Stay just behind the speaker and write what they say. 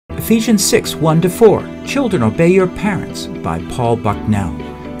Ephesians 6, 1-4, Children, Obey Your Parents, by Paul Bucknell.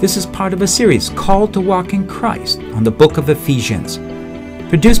 This is part of a series called to Walk in Christ on the book of Ephesians.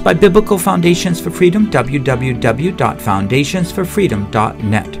 Produced by Biblical Foundations for Freedom,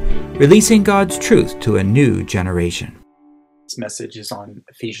 www.foundationsforfreedom.net, releasing God's truth to a new generation. This message is on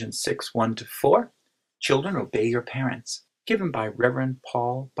Ephesians 6, 1-4, Children, Obey Your Parents, given by Reverend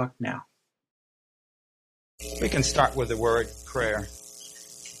Paul Bucknell. We can start with the word prayer.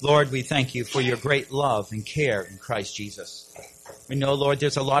 Lord, we thank you for your great love and care in Christ Jesus. We know, Lord,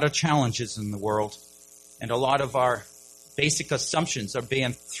 there's a lot of challenges in the world, and a lot of our basic assumptions are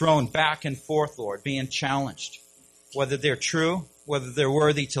being thrown back and forth, Lord, being challenged. Whether they're true, whether they're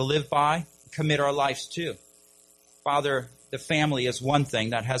worthy to live by, commit our lives to. Father, the family is one thing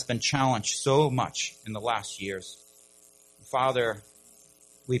that has been challenged so much in the last years. Father,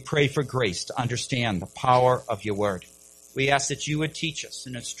 we pray for grace to understand the power of your word. We ask that you would teach us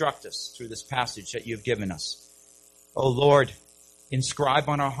and instruct us through this passage that you've given us. Oh Lord, inscribe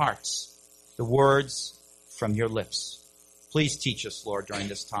on our hearts the words from your lips. Please teach us, Lord, during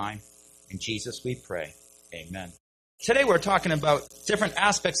this time. In Jesus we pray. Amen. Today we're talking about different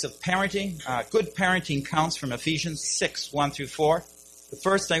aspects of parenting. Good parenting counts from Ephesians 6, 1-4. The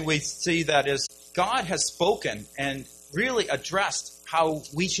first thing we see that is God has spoken and really addressed how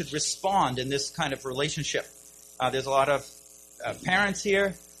we should respond in this kind of relationship. There's a lot of parents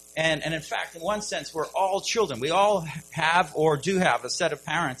here, and in fact, in one sense, we're all children. We all have or do have a set of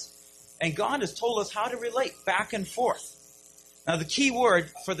parents, and God has told us how to relate back and forth. Now, the key word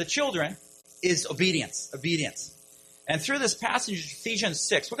for the children is obedience, obedience. And through this passage, Ephesians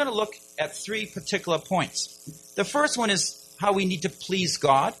 6, we're going to look at three particular points. The first one is how we need to please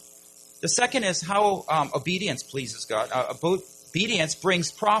God. The second is how obedience pleases God. Obedience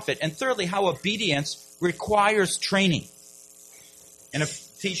brings profit. And thirdly, how obedience requires training. In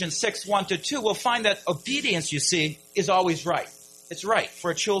Ephesians 6, 1-2, we'll find that obedience, you see, is always right. It's right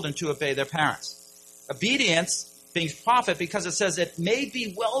for children to obey their parents. Obedience brings profit because it says it may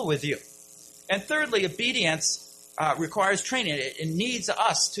be well with you. And thirdly, obedience requires training. It needs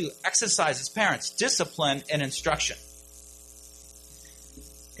us to exercise as parents discipline and instruction.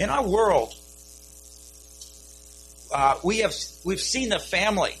 In our world, we've seen the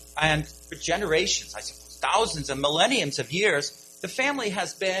family, and for generations, I suppose, thousands and millenniums of years, the family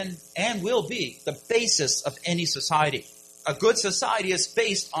has been and will be the basis of any society. A good society is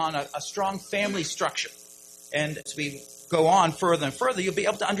based on a strong family structure. And as we go on further and further, you'll be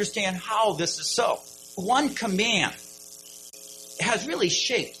able to understand how this is so. One command has really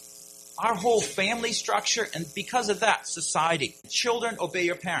shaped our whole family structure, and because of that, society. Children, obey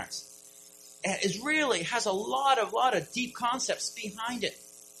your parents. It really has a lot of deep concepts behind it.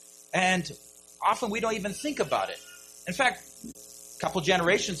 And often we don't even think about it. In fact, a couple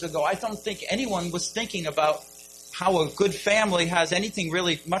generations ago, I don't think anyone was thinking about how a good family has anything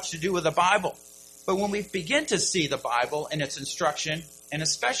really much to do with the Bible. But when we begin to see the Bible and its instruction, and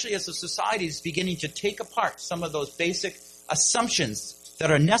especially as the society is beginning to take apart some of those basic assumptions that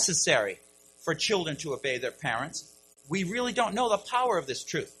are necessary for children to obey their parents, we really don't know the power of this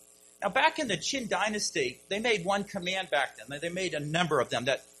truth. Now, back in the Qin Dynasty, they made one command back then. They made a number of them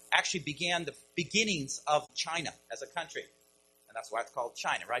that actually began the beginnings of China as a country. And that's why it's called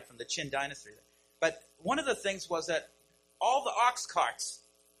China, right, from the Qin Dynasty. But one of the things was that all the ox carts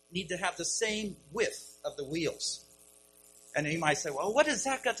need to have the same width of the wheels. And you might say, well, what does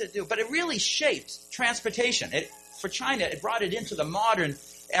that got to do? But it really shaped transportation. For China, it brought it into the modern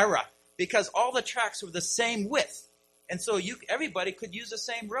era because all the tracks were the same width. And so everybody could use the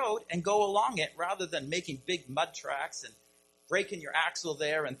same road and go along it rather than making big mud tracks and breaking your axle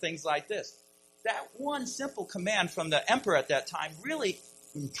there and things like this. That one simple command from the emperor at that time really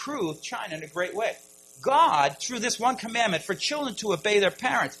improved China in a great way. God, through this one commandment for children to obey their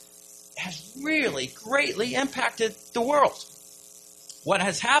parents, has really greatly impacted the world. What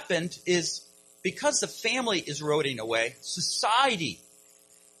has happened is because the family is eroding away, society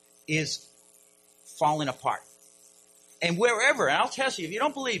is falling apart. And wherever, and I'll tell you, if you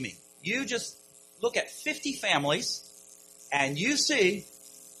don't believe me, you just look at 50 families and you see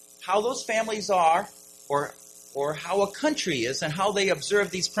how those families are or how a country is and how they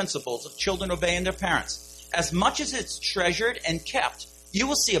observe these principles of children obeying their parents. As much as it's treasured and kept, you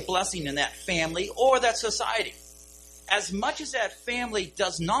will see a blessing in that family or that society. As much as that family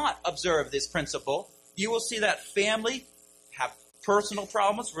does not observe this principle, you will see that family have personal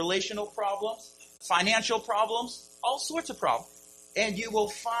problems, relational problems, financial problems, all sorts of problems. And you will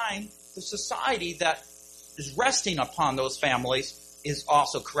find the society that is resting upon those families is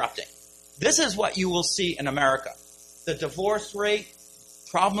also corrupting. This is what you will see in America. The divorce rate,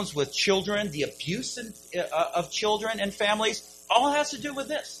 problems with children, the abuse of children and families, all has to do with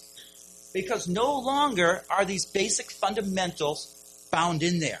this. Because no longer are these basic fundamentals found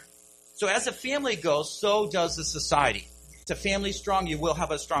in there. So as a family goes, so does the society. If a family strong, you will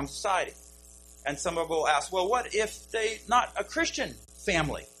have a strong society. And someone will ask, well, what if they're not a Christian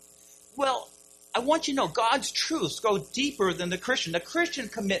family? Well, I want you to know God's truths go deeper than the Christian. The Christian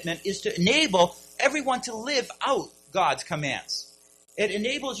commitment is to enable everyone to live out God's commands. It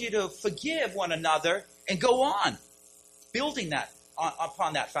enables you to forgive one another and go on, building that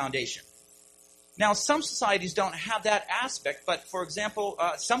upon that foundation. Now, some societies don't have that aspect, but for example,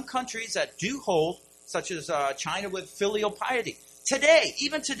 some countries that do hold, such as China with filial piety, today,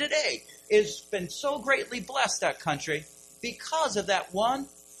 even to today, has been so greatly blessed, that country, because of that one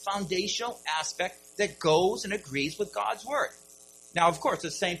foundational aspect that goes and agrees with God's word. Now, of course,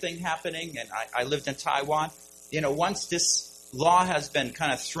 the same thing happening, and I lived in Taiwan. Once this law has been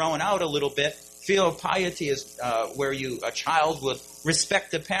kind of thrown out a little bit, filial piety is where a child would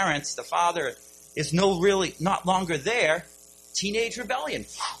respect the parents, the father is not longer there. Teenage rebellion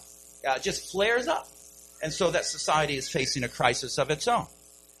just flares up. And so that society is facing a crisis of its own.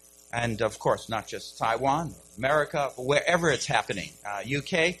 And of course, not just Taiwan, America, but wherever it's happening.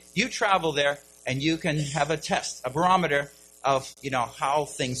 UK, you travel there and you can have a barometer of, how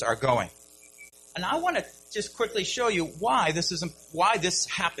things are going. And I want to just quickly show you why this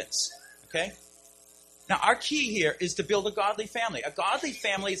happens. Okay? Now, our key here is to build a godly family. A godly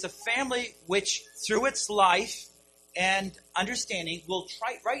family is a family which, through its life and understanding, will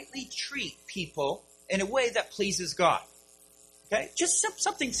rightly treat people in a way that pleases God. Okay? Just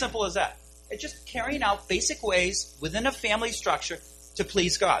something simple as that. It's just carrying out basic ways within a family structure to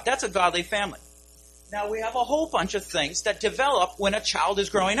please God. That's a godly family. Now, we have a whole bunch of things that develop when a child is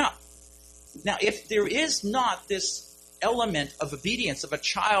growing up. Now, if there is not this element of obedience of a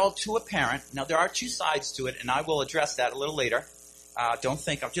child to a parent, now there are two sides to it, and I will address that a little later. Don't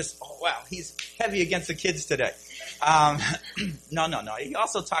think I'm just, he's heavy against the kids today. No. He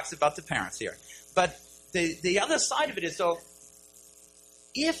also talks about the parents here. But the other side of it is,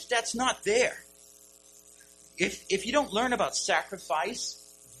 if that's not there, if you don't learn about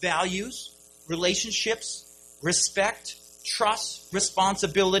sacrifice, values, relationships, respect, trust,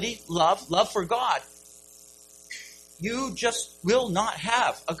 responsibility, love for God, you just will not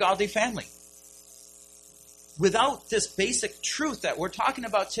have a godly family. Without this basic truth that we're talking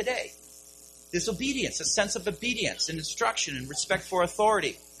about today, this obedience, a sense of obedience and instruction and respect for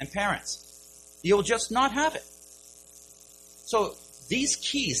authority and parents, you'll just not have it. So these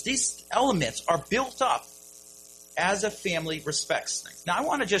keys, these elements are built up as a family respects things. Now I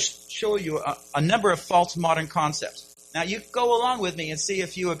want to just show you a number of false modern concepts. Now you go along with me and see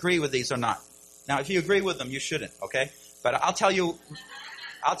if you agree with these or not. Now if you agree with them, you shouldn't, okay? But I'll tell you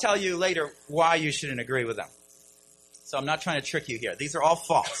later why you shouldn't agree with them. So I'm not trying to trick you here. These are all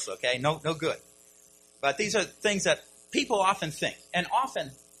false, okay? No good. But these are things that people often think, and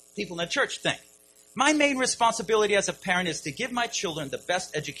often people in the church think. My main responsibility as a parent is to give my children the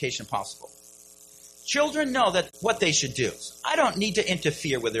best education possible. Children know that what they should do. I don't need to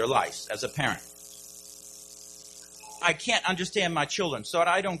interfere with their lives as a parent. I can't understand my children, so that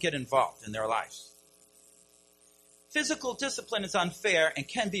I don't get involved in their lives. Physical discipline is unfair and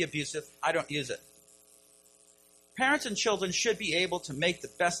can be abusive. I don't use it. Parents and children should be able to make the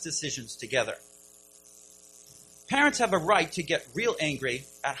best decisions together. Parents have a right to get real angry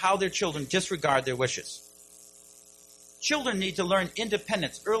at how their children disregard their wishes. Children need to learn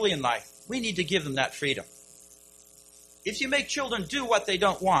independence early in life. We need to give them that freedom. If you make children do what they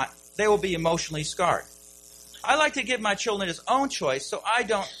don't want, they will be emotionally scarred. I like to give my children his own choice, so I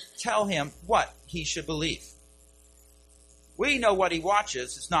don't tell him what he should believe. We know what he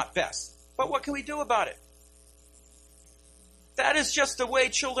watches is not best, but what can we do about it? That is just the way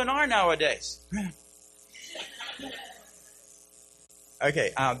children are nowadays.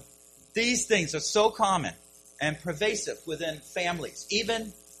 Okay, these things are so common and pervasive within families,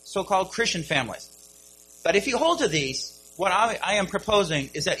 even so-called Christian families. But if you hold to these, what I am proposing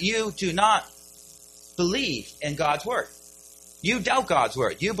is that you do not believe in God's word. You doubt God's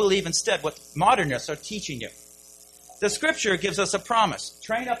word. You believe instead what modernists are teaching you. The scripture gives us a promise.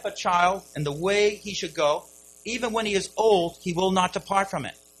 Train up a child in the way he should go. Even when he is old, he will not depart from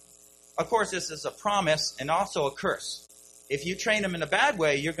it. Of course, this is a promise and also a curse. If you train him in a bad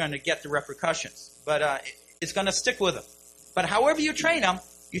way, you're going to get the repercussions. But it's going to stick with him. But however you train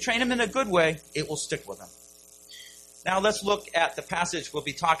him in a good way, it will stick with him. Now let's look at the passage we'll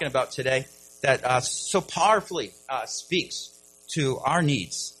be talking about today that so powerfully speaks to our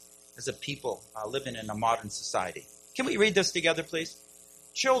needs as a people living in a modern society. Can we read this together, please?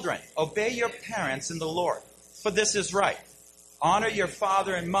 Children, obey your parents in the Lord, for this is right. Honor your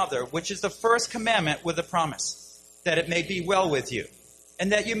father and mother, which is the first commandment with a promise, that it may be well with you,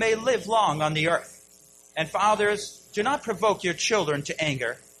 and that you may live long on the earth. And fathers, do not provoke your children to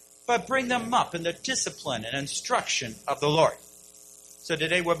anger, but bring them up in the discipline and instruction of the Lord. So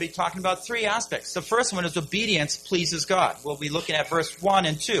today we'll be talking about three aspects. The first one is obedience pleases God. We'll be looking at verse 1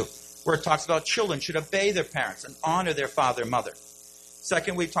 and 2, where it talks about children should obey their parents and honor their father and mother.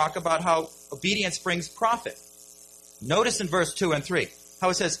 Second, we talk about how obedience brings profit. Notice in verse 2 and 3 how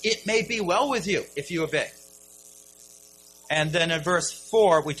it says, it may be well with you if you obey. And then in verse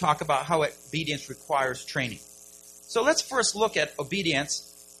 4, we talk about how obedience requires training. So let's first look at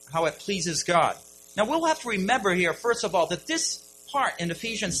obedience, how it pleases God. Now we'll have to remember here, first of all, that this part in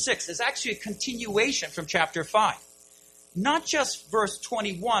Ephesians 6 is actually a continuation from chapter 5. Not just verse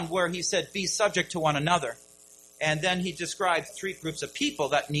 21 where he said, be subject to one another. And then he described three groups of people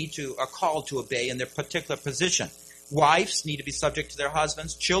that are called to obey in their particular position. Wives need to be subject to their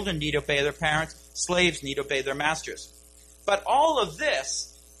husbands. Children need to obey their parents. Slaves need to obey their masters. But all of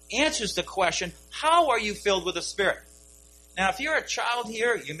this answers the question, how are you filled with the Spirit? Now, if you're a child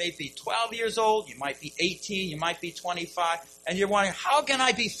here, you may be 12 years old, you might be 18, you might be 25, and you're wondering, how can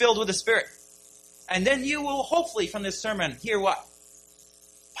I be filled with the Spirit? And then you will hopefully from this sermon hear what?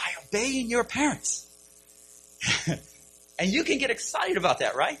 By obeying your parents. And you can get excited about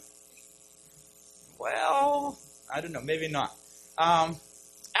that, right? Well, I don't know, maybe not.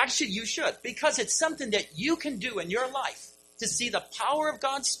 Actually, you should, because it's something that you can do in your life to see the power of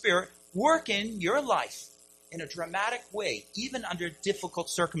God's Spirit work in your life in a dramatic way, even under difficult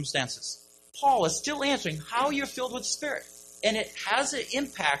circumstances. Paul is still answering how you're filled with the Spirit, and it has an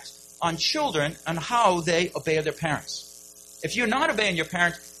impact on children and how they obey their parents. If you're not obeying your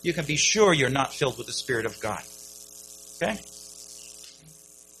parents, you can be sure you're not filled with the Spirit of God. Okay?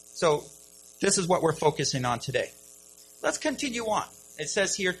 So, this is what we're focusing on today. Let's continue on. It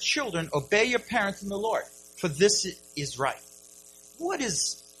says here, children, obey your parents in the Lord, for this is right. What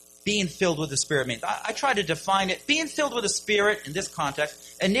does being filled with the Spirit mean? I try to define it. Being filled with the Spirit, in this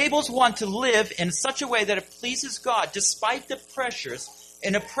context, enables one to live in such a way that it pleases God, despite the pressures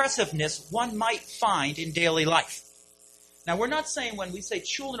and oppressiveness one might find in daily life. Now, we're not saying when we say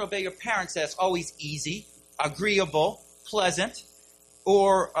children obey your parents that it's always easy, agreeable, pleasant,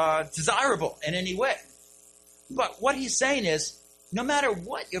 or desirable in any way. But what he's saying is, no matter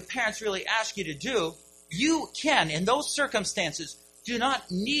what your parents really ask you to do, you can, in those circumstances, do not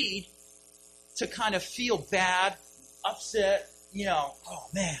need to kind of feel bad, upset, oh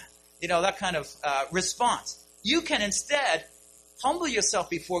man, that kind of response. You can instead humble yourself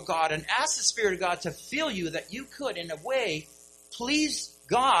before God and ask the Spirit of God to fill you that you could, in a way, please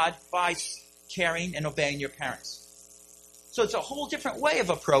God by caring and obeying your parents. So it's a whole different way of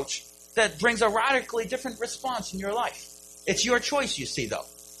approach that brings a radically different response in your life. It's your choice, you see, though.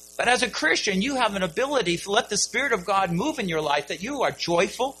 But as a Christian, you have an ability to let the Spirit of God move in your life, that you are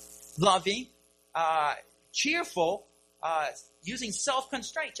joyful, loving, cheerful, using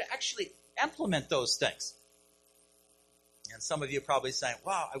self-constraint to actually implement those things. And some of you are probably saying,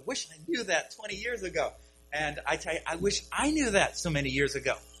 wow, I wish I knew that 20 years ago. And I tell you, I wish I knew that so many years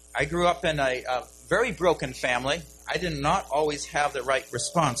ago. I grew up in a very broken family. I did not always have the right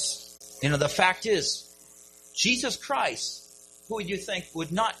response. The fact is, Jesus Christ, who would you think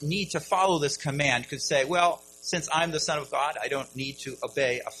would not need to follow this command, could say, well, since I'm the Son of God, I don't need to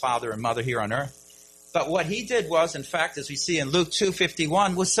obey a father and mother here on earth. But what he did was, in fact, as we see in Luke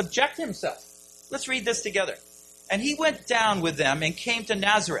 2:51, was subject himself. Let's read this together. And he went down with them and came to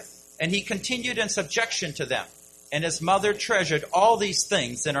Nazareth, and he continued in subjection to them. And his mother treasured all these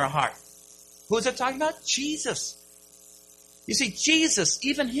things in her heart. Who is it talking about? Jesus. You see, Jesus,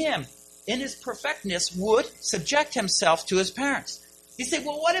 even him, in his perfectness, would subject himself to his parents. You say,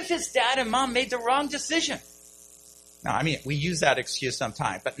 well, what if his dad and mom made the wrong decision? Now, we use that excuse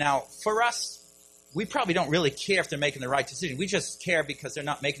sometimes. But now, for us, we probably don't really care if they're making the right decision. We just care because they're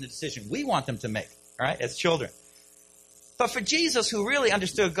not making the decision we want them to make, all right, as children. But for Jesus, who really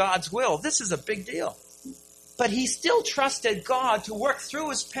understood God's will, this is a big deal. But he still trusted God to work through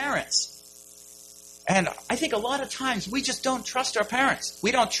his parents. And I think a lot of times we just don't trust our parents.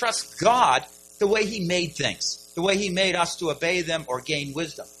 We don't trust God the way he made things, the way he made us to obey them or gain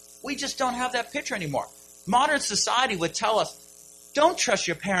wisdom. We just don't have that picture anymore. Modern society would tell us, don't trust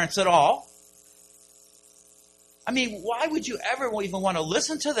your parents at all. Why would you ever even want to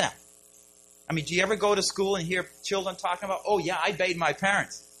listen to them? Do you ever go to school and hear children talking about, oh yeah, I obeyed my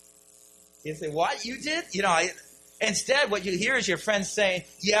parents? You say, what, you did? Instead, what you hear is your friends saying,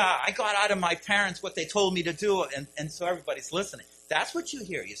 yeah, I got out of my parents what they told me to do, and so everybody's listening. That's what you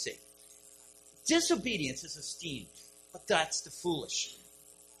hear, you see. Disobedience is esteemed, but that's the foolish.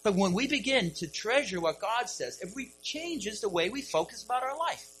 But when we begin to treasure what God says, it changes the way we focus about our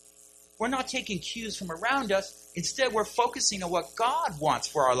life. We're not taking cues from around us. Instead, we're focusing on what God wants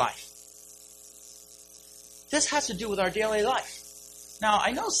for our life. This has to do with our daily life. Now,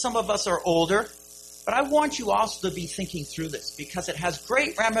 I know some of us are older, but I want you also to be thinking through this because it has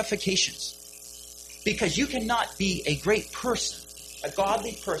great ramifications. Because you cannot be a great person, a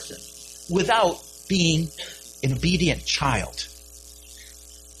godly person, without being an obedient child.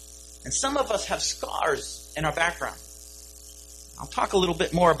 And some of us have scars in our background. I'll talk a little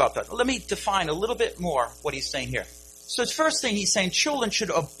bit more about that. Let me define a little bit more what he's saying here. So the first thing he's saying, children should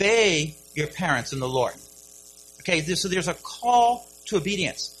obey your parents in the Lord. Okay, so there's a call to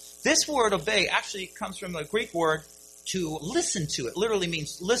obedience. This word obey actually comes from the Greek word to listen to. It literally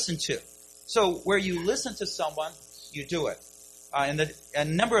means listen to. So where you listen to someone, you do it. In a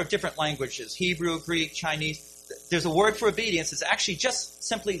number of different languages, Hebrew, Greek, Chinese, there's a word for obedience. It's actually just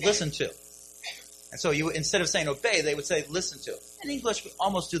simply listen to. And so you, instead of saying obey, they would say listen to. In English, we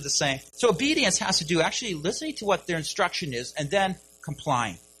almost do the same. So obedience has to do actually listening to what their instruction is and then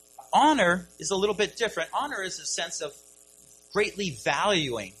complying. Honor is a little bit different. Honor is a sense of greatly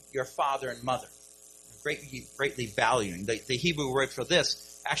valuing your father and mother. Greatly valuing. The Hebrew word for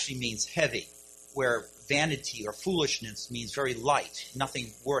this actually means heavy, where vanity or foolishness means very light,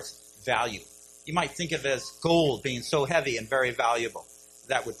 nothing worth value. You might think of it as gold being so heavy and very valuable.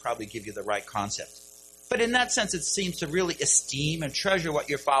 That would probably give you the right concept. But in that sense, it seems to really esteem and treasure what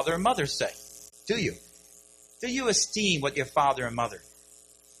your father and mother say. Do you? Do you esteem what your father and mother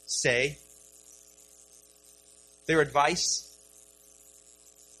say? Their advice?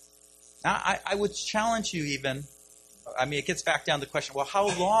 Now, I would challenge you even. I mean, it gets back down to the question, well, how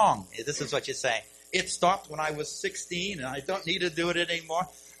long? This is what you're saying. It stopped when I was 16 and I don't need to do it anymore.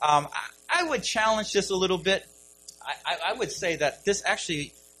 I would challenge this a little bit. I would say that this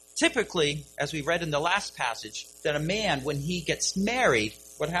actually, typically, as we read in the last passage, that a man, when he gets married,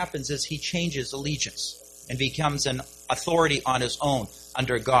 what happens is he changes allegiance and becomes an authority on his own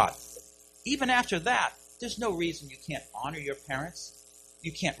under God. Even after that, there's no reason you can't honor your parents.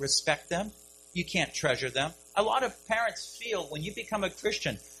 You can't respect them. You can't treasure them. A lot of parents feel when you become a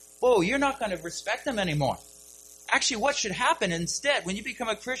Christian, oh, you're not going to respect them anymore. Actually, what should happen instead, when you become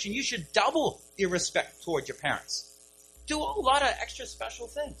a Christian, you should double your respect toward your parents. Do a lot of extra special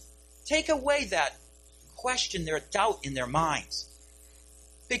things. Take away that question, their doubt in their minds.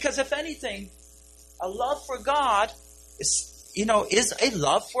 Because if anything, a love for God is a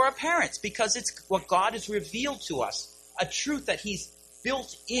love for our parents, because it's what God has revealed to us, a truth that He's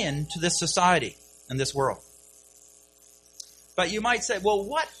built into this society and this world. But you might say, well,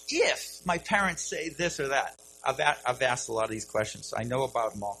 what if my parents say this or that? I've asked a lot of these questions. I know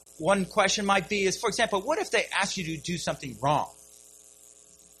about them all. One question might be is, for example, what if they ask you to do something wrong?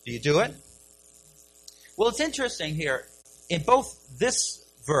 Do you do it? Well, it's interesting here. In both this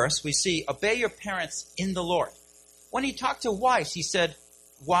verse, we see, obey your parents in the Lord. When he talked to wives, he said,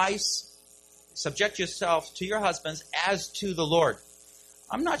 wives, subject yourself to your husbands as to the Lord.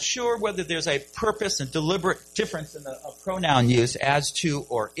 I'm not sure whether there's a purpose and deliberate difference in the pronoun use, as to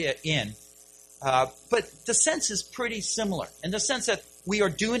or in. But the sense is pretty similar in the sense that we are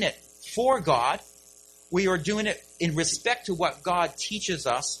doing it for God. We are doing it in respect to what God teaches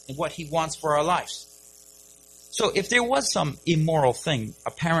us and what He wants for our lives. So if there was some immoral thing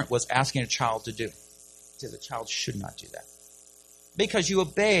a parent was asking a child to do, the child should not do that. Because you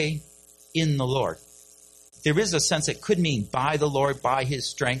obey in the Lord. There is a sense it could mean by the Lord, by His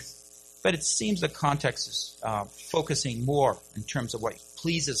strength, but it seems the context is focusing more in terms of what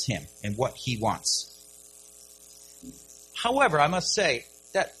pleases Him and what He wants. However, I must say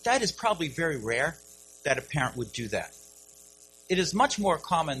that is probably very rare that a parent would do that. It is much more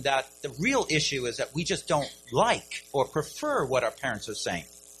common that the real issue is that we just don't like or prefer what our parents are saying.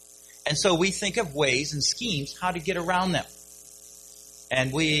 And so we think of ways and schemes how to get around them.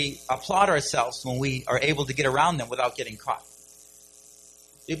 And we applaud ourselves when we are able to get around them without getting caught.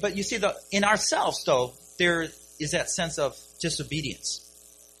 But you see, in ourselves, though, there is that sense of disobedience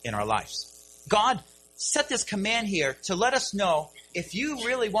in our lives. God set this command here to let us know, if you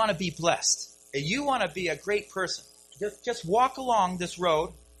really want to be blessed, if you want to be a great person, just walk along this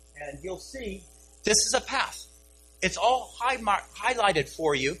road and you'll see this is a path. It's all highlighted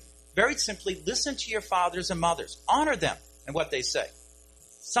for you. Very simply, listen to your fathers and mothers. Honor them and what they say.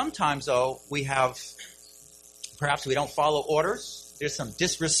 Sometimes, though, perhaps we don't follow orders. There's some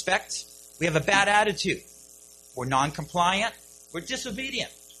disrespect. We have a bad attitude. We're non-compliant. We're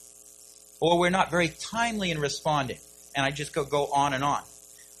disobedient. Or we're not very timely in responding. And I just go on and on.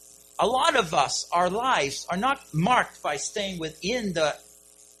 A lot of us, our lives are not marked by staying within the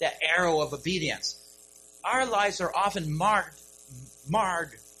arrow of obedience. Our lives are often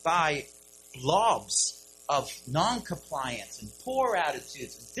marred by lobs of non-compliance and poor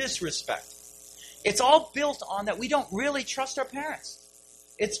attitudes and disrespect. It's all built on that we don't really trust our parents.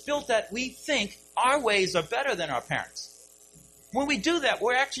 It's built that we think our ways are better than our parents. When we do that,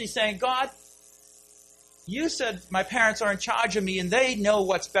 we're actually saying, God, you said my parents are in charge of me and they know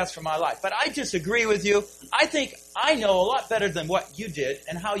what's best for my life. But I disagree with you. I think I know a lot better than what you did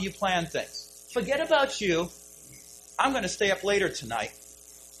and how you plan things. Forget about you. I'm going to stay up later tonight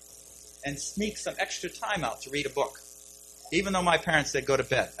and sneak some extra time out to read a book, even though my parents said go to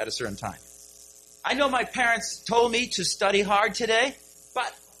bed at a certain time. I know my parents told me to study hard today,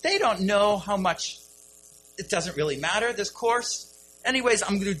 but they don't know how much it doesn't really matter, this course. Anyways,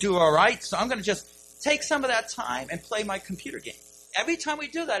 I'm going to do all right, so I'm going to just take some of that time and play my computer game. Every time we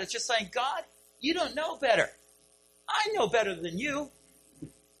do that, it's just saying, God, you don't know better. I know better than you.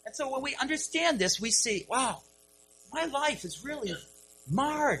 And so when we understand this, we see, wow, my life is really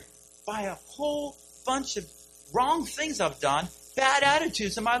marred by a whole bunch of wrong things I've done, bad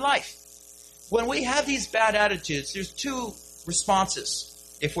attitudes in my life. When we have these bad attitudes, there's two responses.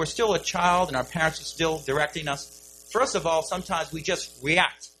 If we're still a child and our parents are still directing us, first of all, sometimes we just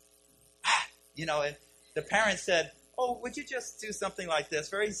react. And the parent said, oh, would you just do something like this?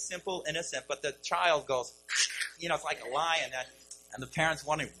 Very simple, innocent, but the child goes, it's like a lion. And the parent's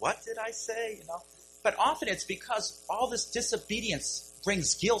wondering, what did I say? But often it's because all this disobedience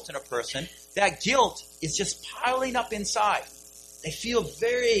brings guilt in a person. That guilt is just piling up inside. They feel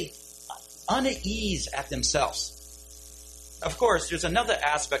very unease at themselves. Of course, there's another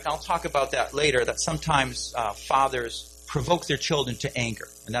aspect, I'll talk about that later, that sometimes fathers provoke their children to anger.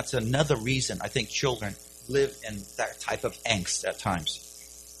 And that's another reason I think children live in that type of angst at times.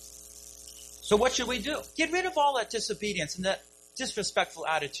 So what should we do? Get rid of all that disobedience and that disrespectful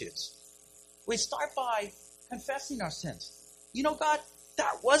attitudes. We start by confessing our sins. God,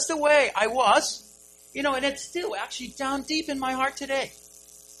 that was the way I was. And it's still actually down deep in my heart today.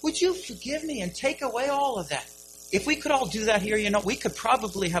 Would you forgive me and take away all of that? If we could all do that here, we could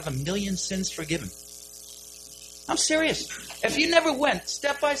probably have 1 million sins forgiven. I'm serious. If you never went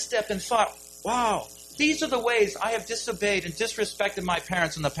step by step and thought, wow, these are the ways I have disobeyed and disrespected my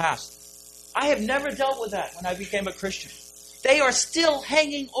parents in the past. I have never dealt with that when I became a Christian. They are still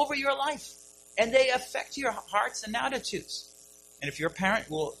hanging over your life, and they affect your hearts and attitudes. And if you're a parent,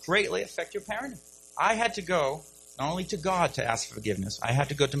 it will greatly affect your parenting. I had to go, not only to God to ask for forgiveness, I had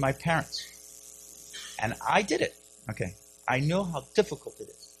to go to my parents. And I did it. Okay. I know how difficult it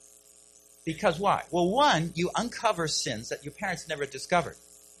is. Because why? Well, one, you uncover sins that your parents never discovered.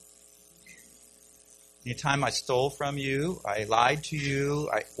 Anytime I stole from you, I lied to you,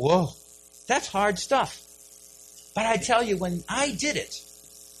 that's hard stuff. But I tell you, when I did it,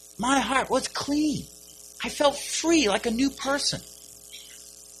 my heart was clean. I felt free, like a new person.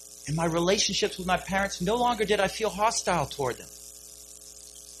 In my relationships with my parents, no longer did I feel hostile toward them.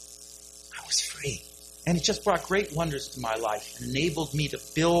 I was free. And it just brought great wonders to my life and enabled me to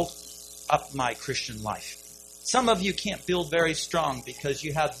build up my Christian life. Some of you can't build very strong because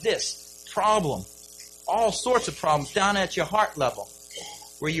you have this problem, all sorts of problems down at your heart level,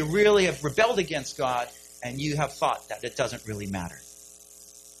 where you really have rebelled against God and you have thought that it doesn't really matter.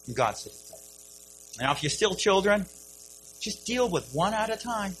 And God said it does. Now, if you're still children, just deal with one at a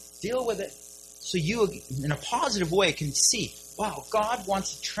time. Deal with it so you, in a positive way, can see, wow, God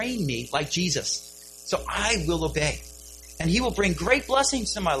wants to train me like Jesus. So I will obey. And He will bring great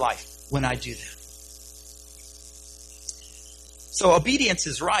blessings to my life when I do that. So obedience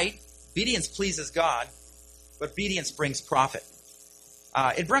is right. Obedience pleases God. But obedience brings profit.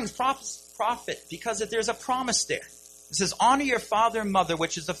 It brings profit because there's a promise there. It says, honor your father and mother,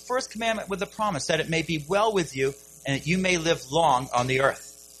 which is the first commandment with a promise, that it may be well with you and that you may live long on the earth.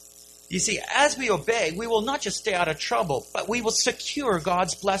 You see, as we obey, we will not just stay out of trouble, but we will secure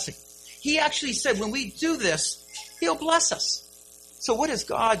God's blessing. He actually said when we do this, He'll bless us. So what is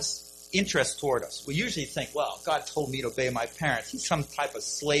God's interest toward us? We usually think, well, God told me to obey my parents. He's some type of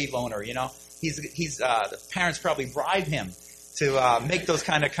slave owner, the parents probably bribe him to make those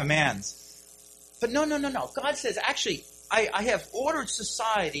kind of commands. But no. God says, actually, I have ordered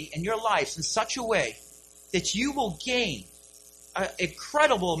society and your lives in such a way that you will gain an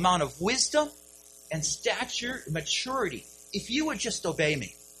incredible amount of wisdom and stature and maturity if you would just obey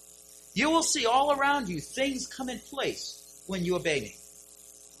me. You will see all around you things come in place when you obey me.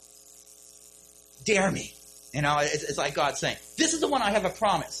 Dare me. It's like God saying, this is the one I have a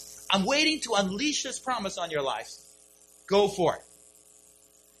promise. I'm waiting to unleash this promise on your lives. Go for it.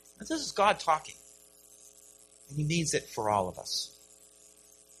 And this is God talking. And he means it for all of us.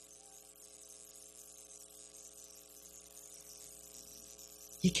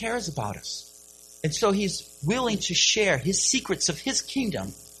 He cares about us. And so he's willing to share his secrets of his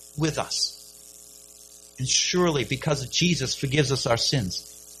kingdom with us. And surely because of Jesus forgives us our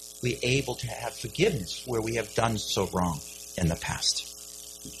sins, we're able to have forgiveness where we have done so wrong in the past.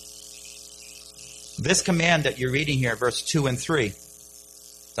 This command that you're reading here, verse 2 and 3,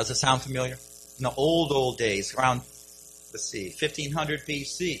 does it sound familiar? In the old days, around, 1500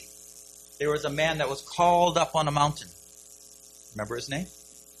 BC, there was a man that was called up on a mountain. Remember his name?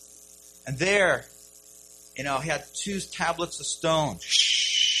 And there, he had 2 tablets of stone.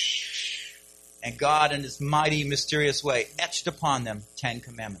 And God, in his mighty, mysterious way, etched upon them 10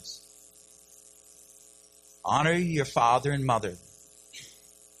 commandments. Honor your father and mother,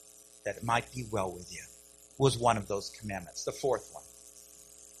 that it might be well with you, was one of those commandments, the 4th one.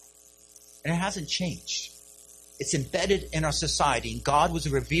 And it hasn't changed. It's embedded in our society, and God was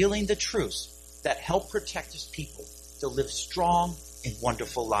revealing the truths that help protect his people to live strong and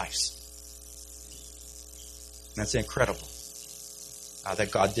wonderful lives. And that's incredible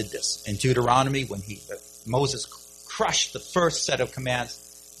that God did this. In Deuteronomy, when Moses crushed the first set of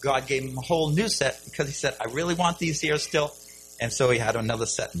commands, God gave him a whole new set because he said, I really want these here still. And so he had another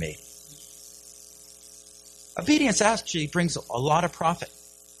set made. Obedience actually brings a lot of profit,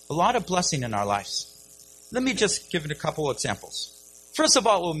 a lot of blessing in our lives. Let me just give it a couple of examples. First of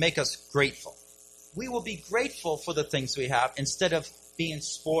all, it will make us grateful. We will be grateful for the things we have instead of being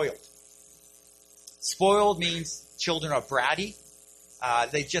spoiled. Spoiled means children are bratty.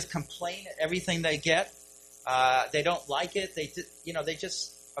 They just complain at everything they get. They don't like it. They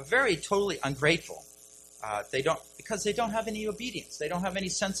just are very totally ungrateful. Because they don't have any obedience. They don't have any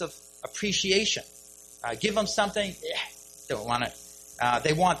sense of appreciation. Give them something, don't want it.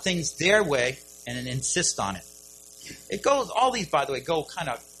 They want things their way and then insist on it. All these, by the way, go kind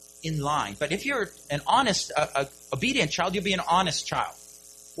of in line. But if you're an honest, obedient child, you'll be an honest child.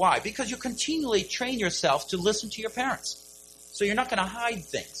 Why? Because you continually train yourself to listen to your parents. So you're not going to hide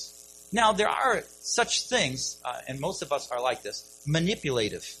things. Now, there are such things, and most of us are like this,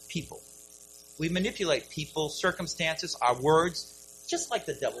 manipulative people. We manipulate people, circumstances, our words, just like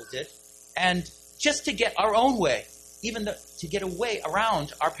the devil did. And just to get our own way, even to get a way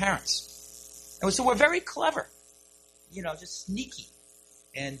around our parents. And so we're very clever, just sneaky.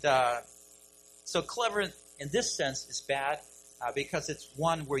 And so clever in this sense is bad because it's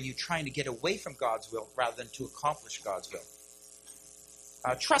one where you're trying to get away from God's will rather than to accomplish God's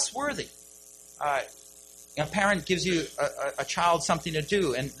will. Trustworthy. A parent gives you a child something to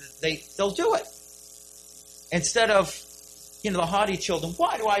do, and they'll do it. Instead of, the haughty children,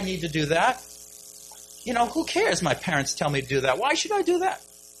 why do I need to do that? Who cares? My parents tell me to do that. Why should I do that?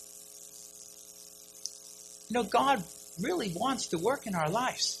 God really wants to work in our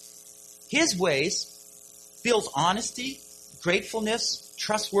lives. His ways build honesty, gratefulness,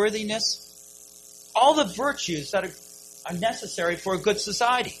 trustworthiness, all the virtues that are necessary for a good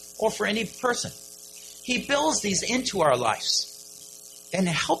society or for any person. He builds these into our lives and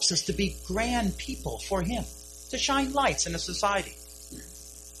it helps us to be grand people for him, to shine lights in a society.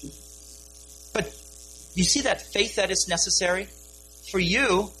 But you see that faith that is necessary? For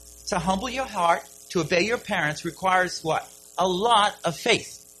you to humble your heart, to obey your parents requires what? A lot of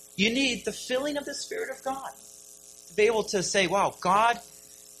faith. You need the filling of the Spirit of God to be able to say, wow, God,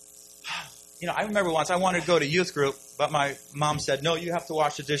 I remember once I wanted to go to youth group, but my mom said, no, you have to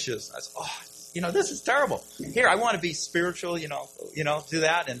wash the dishes. I said, this is terrible. Here, I want to be spiritual, do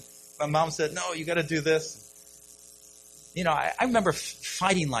that. And my mom said, no, you got to do this. I remember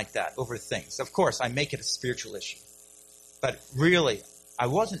fighting like that over things. Of course, I make it a spiritual issue. But really, I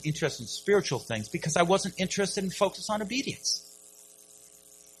wasn't interested in spiritual things because I wasn't interested in focus on obedience.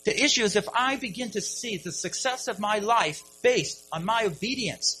 The issue is if I begin to see the success of my life based on my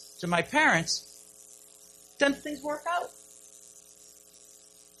obedience to my parents, then things work out.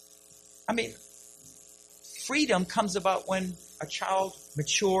 Freedom comes about when a child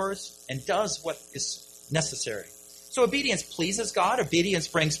matures and does what is necessary. So obedience pleases God. Obedience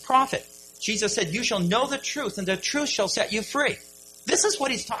brings profit. Jesus said, you shall know the truth, and the truth shall set you free. This is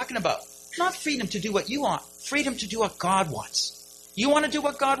what he's talking about. Not freedom to do what you want. Freedom to do what God wants. You want to do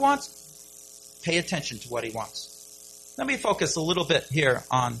what God wants? Pay attention to what he wants. Let me focus a little bit here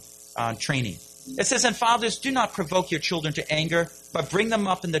on training. It says, and fathers, do not provoke your children to anger, but bring them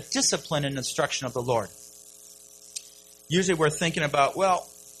up in the discipline and instruction of the Lord. Usually we're thinking about, well,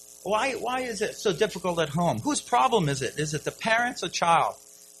 why is it so difficult at home? Whose problem is it? Is it the parents or child?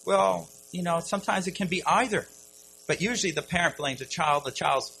 Well, sometimes it can be either. But usually the parent blames the child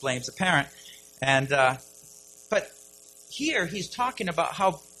blames the parent. And but here he's talking about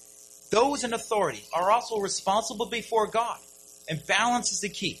how those in authority are also responsible before God. And balance is the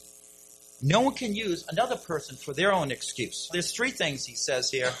key. No one can use another person for their own excuse. There's three things he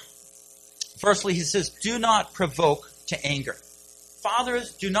says here. Firstly, he says, do not provoke to anger.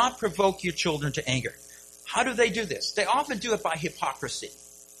 Fathers, do not provoke your children to anger. How do they do this? They often do it by hypocrisy.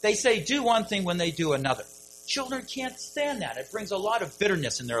 They say do one thing when they do another. Children can't stand that. It brings a lot of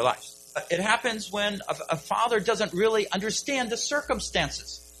bitterness in their lives. It happens when a father doesn't really understand the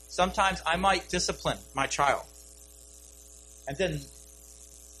circumstances. Sometimes I might discipline my child. And then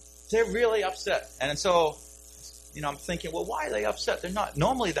they're really upset. And so, I'm thinking, well, why are they upset? They're not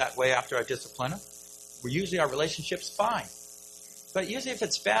normally that way after I discipline them. Usually our relationship's fine. But usually if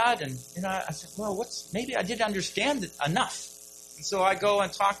it's bad, and I said, well, maybe I didn't understand it enough. And so I go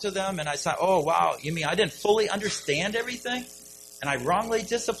and talk to them, and I say, oh, wow, you mean I didn't fully understand everything? And I wrongly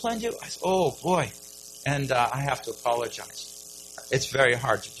disciplined you? I said, oh, boy. And I have to apologize. It's very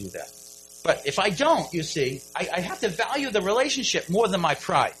hard to do that. But if I don't, you see, I have to value the relationship more than my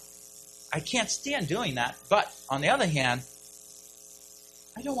pride. I can't stand doing that. But on the other hand,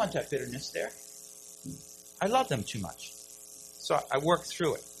 I don't want that bitterness there. I love them too much. So I work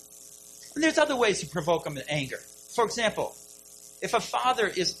through it. And there's other ways to provoke them to anger. For example, if a father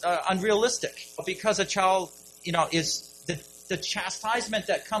is unrealistic because a child, is the chastisement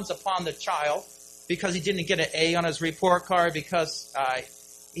that comes upon the child because he didn't get an A on his report card, because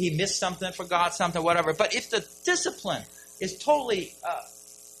he missed something, forgot something, whatever. But if the discipline is totally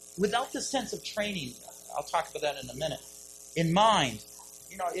without the sense of training, I'll talk about that in a minute, in mind,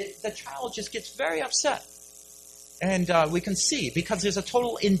 the child just gets very upset. And we can see, because there's a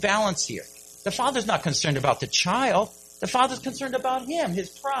total imbalance here. The father's not concerned about the child. The father's concerned about him, his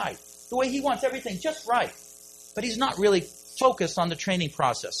pride, the way he wants everything just right. But he's not really focused on the training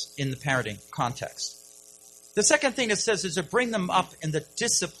process in the parenting context. The second thing it says is to bring them up in the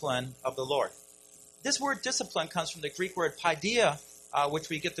discipline of the Lord. This word discipline comes from the Greek word paideia, which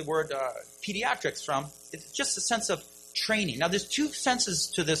we get the word pediatrics from. It's just a sense of training. Now, there's two senses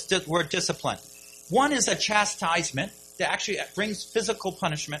to this word discipline. One is a chastisement that actually brings physical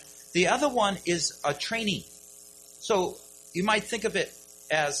punishment. The other one is a training. So you might think of it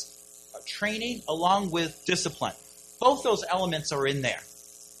as a training along with discipline. Both those elements are in there.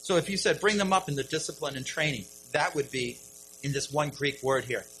 So if you said bring them up in the discipline and training, that would be in this one Greek word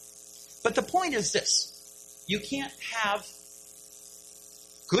here. But the point is this. You can't have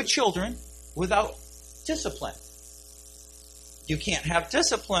good children without discipline. You can't have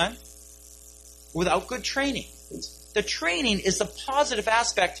discipline without good training. The training is the positive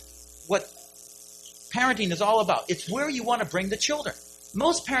aspect, what parenting is all about. It's where you want to bring the children.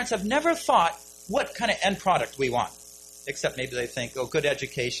 Most parents have never thought, what kind of end product we want? Except maybe they think, good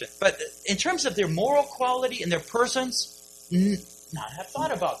education. But in terms of their moral quality and their persons, not have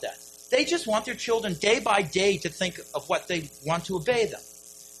thought about that. They just want their children day by day to think of what they want to obey them.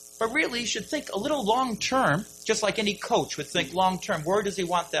 But really, you should think a little long-term, just like any coach would think long-term. Where does he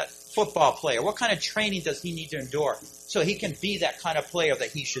want that football player? What kind of training does he need to endure so he can be that kind of player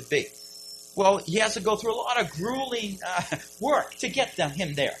that he should be? Well, he has to go through a lot of grueling work to get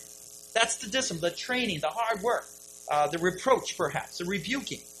him there. That's the discipline, the training, the hard work, the reproach perhaps, the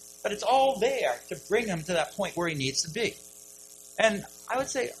rebuking. But it's all there to bring him to that point where he needs to be. And I would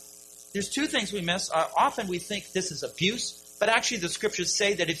say there's two things we miss. Often we think this is abuse, but actually the scriptures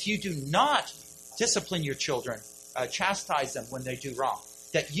say that if you do not discipline your children, chastise them when they do wrong,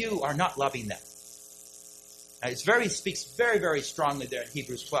 that you are not loving them. It speaks very, very strongly there in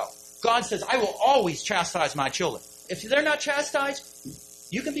Hebrews 12. God says, I will always chastise my children. If they're not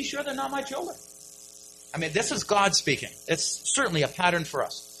chastised, you can be sure they're not my children. I mean, this is God speaking. It's certainly a pattern for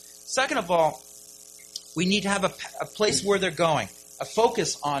us. Second of all, we need to have a place where they're going, a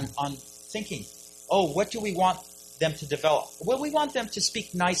focus on thinking, what do we want them to develop? Well, we want them to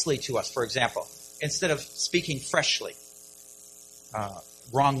speak nicely to us, for example, instead of speaking freshly,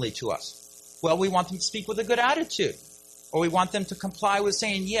 wrongly to us. Well, we want them to speak with a good attitude, or we want them to comply with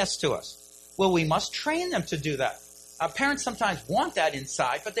saying yes to us. Well, we must train them to do that. Parents sometimes want that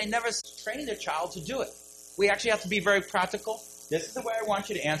inside, but they never train their child to do it. We actually have to be very practical. This is the way I want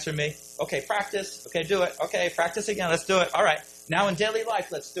you to answer me. Okay, practice. Okay, do it. Okay, practice again. Let's do it. All right. Now in daily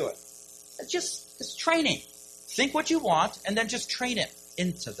life, let's do it. It's training. Think what you want, and then just train it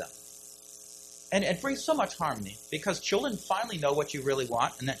into them. And it brings so much harmony, because children finally know what you really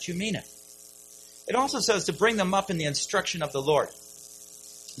want and that you mean it. It also says to bring them up in the instruction of the Lord.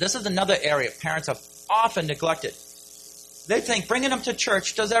 This is another area parents have often neglected. They think bringing them to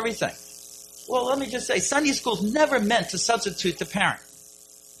church does everything. Well, let me just say, Sunday school's never meant to substitute the parent.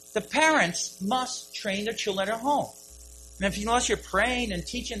 The parents must train their children at home. And unless you're praying and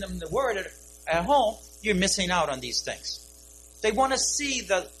teaching them the word at home, you're missing out on these things. They want to see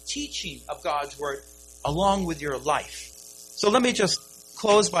the teaching of God's word along with your life. So let me just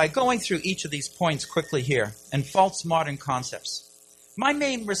close by going through each of these points quickly here, and false modern concepts. My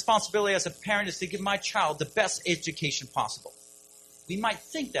main responsibility as a parent is to give my child the best education possible. We might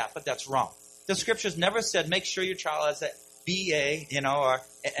think that, but that's wrong. The scriptures never said make sure your child has a BA, or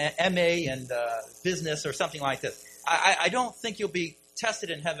an MA in business or something like this. I don't think you'll be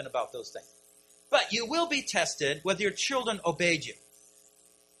tested in heaven about those things. But you will be tested whether your children obeyed you.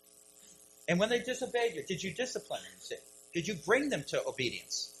 And when they disobeyed you, did you discipline them? Did you bring them to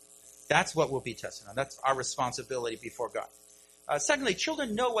obedience? That's what we'll be tested on. That's our responsibility before God. Secondly,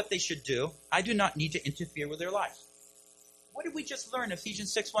 children know what they should do. I do not need to interfere with their lives. What did we just learn in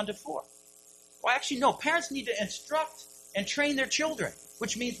Ephesians 6, 1-4? Well, actually, no. Parents need to instruct and train their children,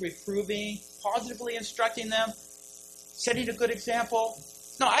 which means reproving, positively instructing them, setting a good example.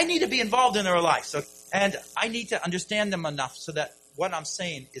 No, I need to be involved in their life. And I need to understand them enough so that what I'm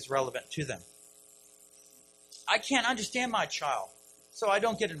saying is relevant to them. I can't understand my child, so I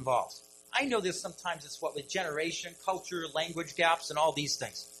don't get involved. I know this sometimes it's what with generation, culture, language gaps, and all these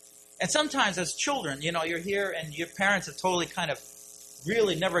things. And sometimes as children, you're here and your parents have totally kind of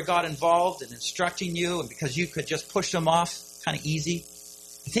really never got involved in instructing you, and because you could just push them off kind of easy.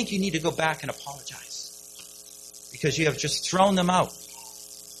 I think you need to go back and apologize because you have just thrown them out.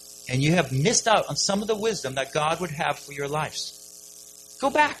 And you have missed out on some of the wisdom that God would have for your lives. Go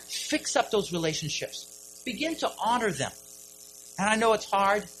back, fix up those relationships. Begin to honor them. And I know it's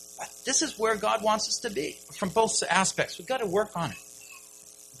hard, but this is where God wants us to be from both aspects. We've got to work on it.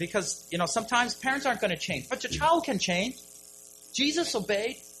 Because, sometimes parents aren't going to change, but your child can change. Jesus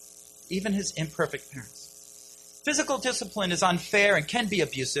obeyed even his imperfect parents. Physical discipline is unfair and can be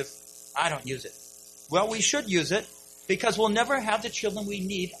abusive. I don't use it. Well, we should use it because we'll never have the children we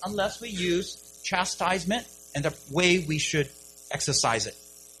need unless we use chastisement and the way we should exercise it.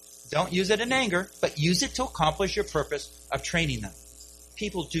 Don't use it in anger, but use it to accomplish your purpose of training them.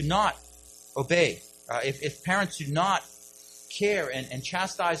 People do not obey. If parents do not care and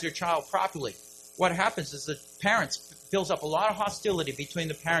chastise their child properly, what happens is the parents builds up a lot of hostility between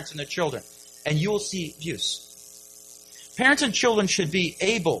the parents and the children, and you will see abuse. Parents and children should be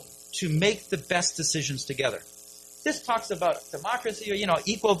able to make the best decisions together. This talks about democracy, or,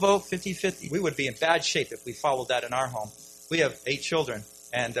 equal vote, 50-50. We would be in bad shape if we followed that in our home. We have 8 children,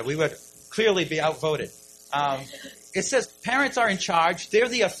 and we would clearly be outvoted. It says parents are in charge. They're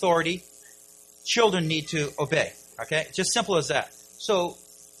the authority. Children need to obey. Okay? Just simple as that. So,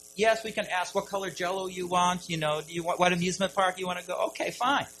 yes, we can ask what color Jell-O you want. Do you want what amusement park you want to go? Okay,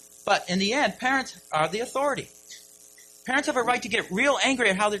 fine. But in the end, parents are the authority. Parents have a right to get real angry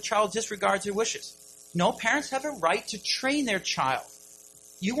at how their child disregards their wishes. No, parents have a right to train their child.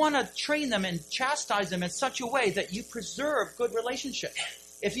 You want to train them and chastise them in such a way that you preserve good relationships.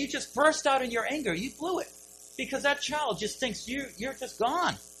 If you just burst out in your anger, you blew it. Because that child just thinks you're just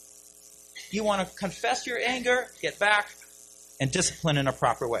gone. You want to confess your anger, get back, and discipline in a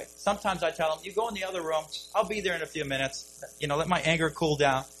proper way. Sometimes I tell them, you go in the other room. I'll be there in a few minutes. Let my anger cool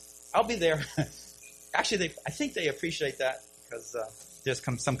down. I'll be there. Actually, I think they appreciate that because there's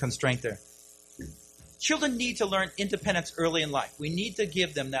some constraint there. Children need to learn independence early in life. We need to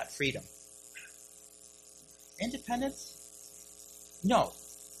give them that freedom. Independence? No.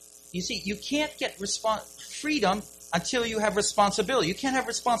 You see, you can't get freedom until you have responsibility. You can't have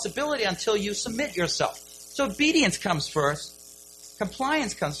responsibility until you submit yourself. So obedience comes first,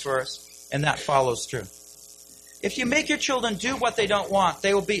 compliance comes first, and that follows through. If you make your children do what they don't want,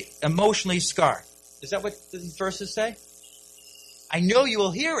 they will be emotionally scarred. Is that what the verses say? I know you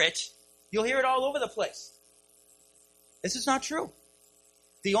will hear it. You'll hear it all over the place. This is not true.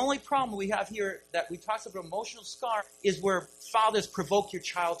 The only problem we have here that we talk about emotional scar is where fathers provoke your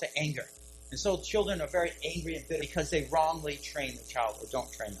child to anger. And so children are very angry and bitter because they wrongly train the child or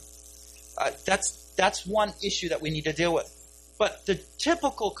don't train them. That's one issue that we need to deal with. But the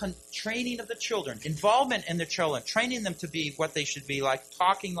typical training of the children, involvement in the children, training them to be what they should be like,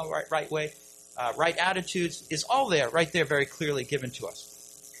 talking the right way, right attitudes, is all there, right there, very clearly given to us.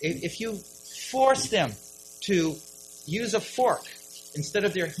 If you force them to use a fork instead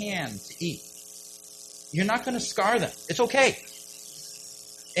of their hand to eat, you're not going to scar them. It's okay.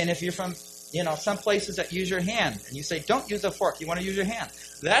 And if you're from, some places that use your hand, and you say, don't use a fork, you want to use your hand,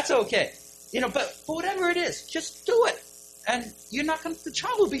 that's okay. But whatever it is, just do it. And the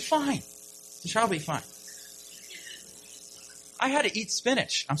child will be fine. The child will be fine. I had to eat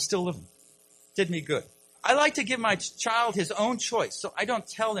spinach. I'm still living. did me good. I like to give my child his own choice, so I don't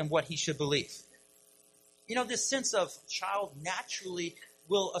tell him what he should believe. You know, this sense of child naturally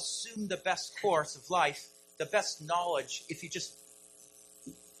will assume the best course of life, the best knowledge, if you just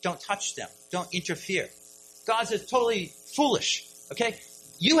don't touch them, don't interfere. God is totally foolish, okay?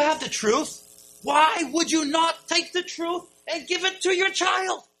 You have the truth. Why would you not take the truth and give it to your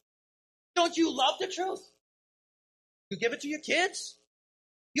child? Don't you love the truth? You give it to your kids?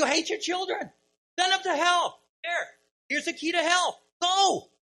 You hate your children? Send them to hell. Here's the key to hell. Go.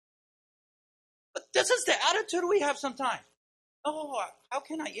 But this is the attitude we have sometimes. Oh, how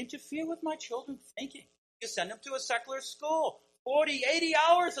can I interfere with my children's thinking? You send them to a secular school. 40, 80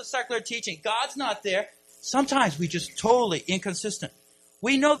 hours of secular teaching. God's not there. Sometimes we just totally inconsistent.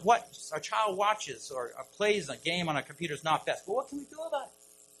 We know what our child watches or plays a game on a computer is not best. But what can we do about it?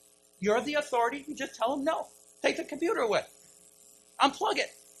 You're the authority. You just tell them no. Take the computer away. Unplug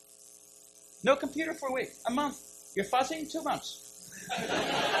it. No computer for a week, a month. You're fussing 2 months.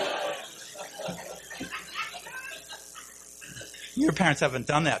 Your parents haven't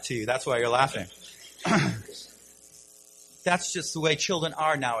done that to you. That's why you're laughing. That's just the way children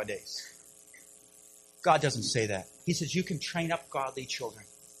are nowadays. God doesn't say that. He says you can train up godly children.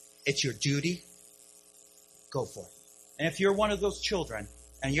 It's your duty. Go for it. And if you're one of those children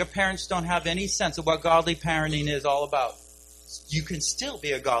and your parents don't have any sense of what godly parenting is all about, you can still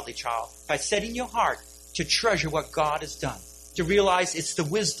be a godly child by setting your heart to treasure what God has done, to realize it's the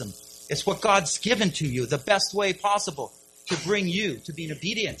wisdom, it's what God's given to you, the best way possible to bring you to be an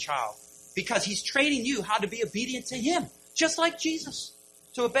obedient child, because He's training you how to be obedient to Him, just like Jesus,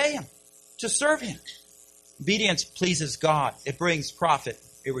 to obey Him, to serve Him. Obedience pleases God. It brings profit.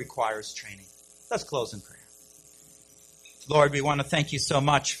 It requires training. Let's close in prayer. Lord, we want to thank you so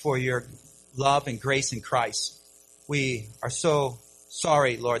much for your love and grace in Christ. We are so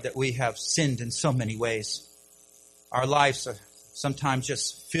sorry, Lord, that we have sinned in so many ways. Our lives are sometimes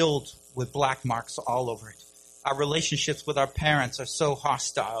just filled with black marks all over it. Our relationships with our parents are so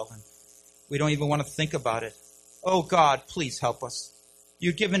hostile, and we don't even want to think about it. Oh God, please help us.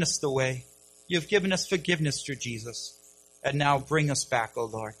 You've given us the way. You've given us forgiveness through Jesus. And now bring us back, oh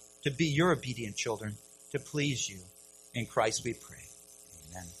Lord, to be your obedient children, to please you. In Christ we pray.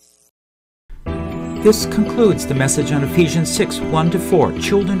 Amen. This concludes the message on Ephesians 6, 1-4,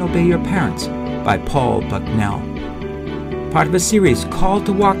 Children Obey Your Parents, by Paul Bucknell. Part of a series called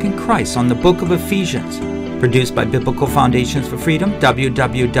to walk in Christ on the book of Ephesians, produced by Biblical Foundations for Freedom,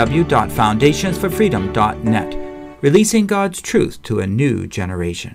 www.foundationsforfreedom.net, releasing God's truth to a new generation.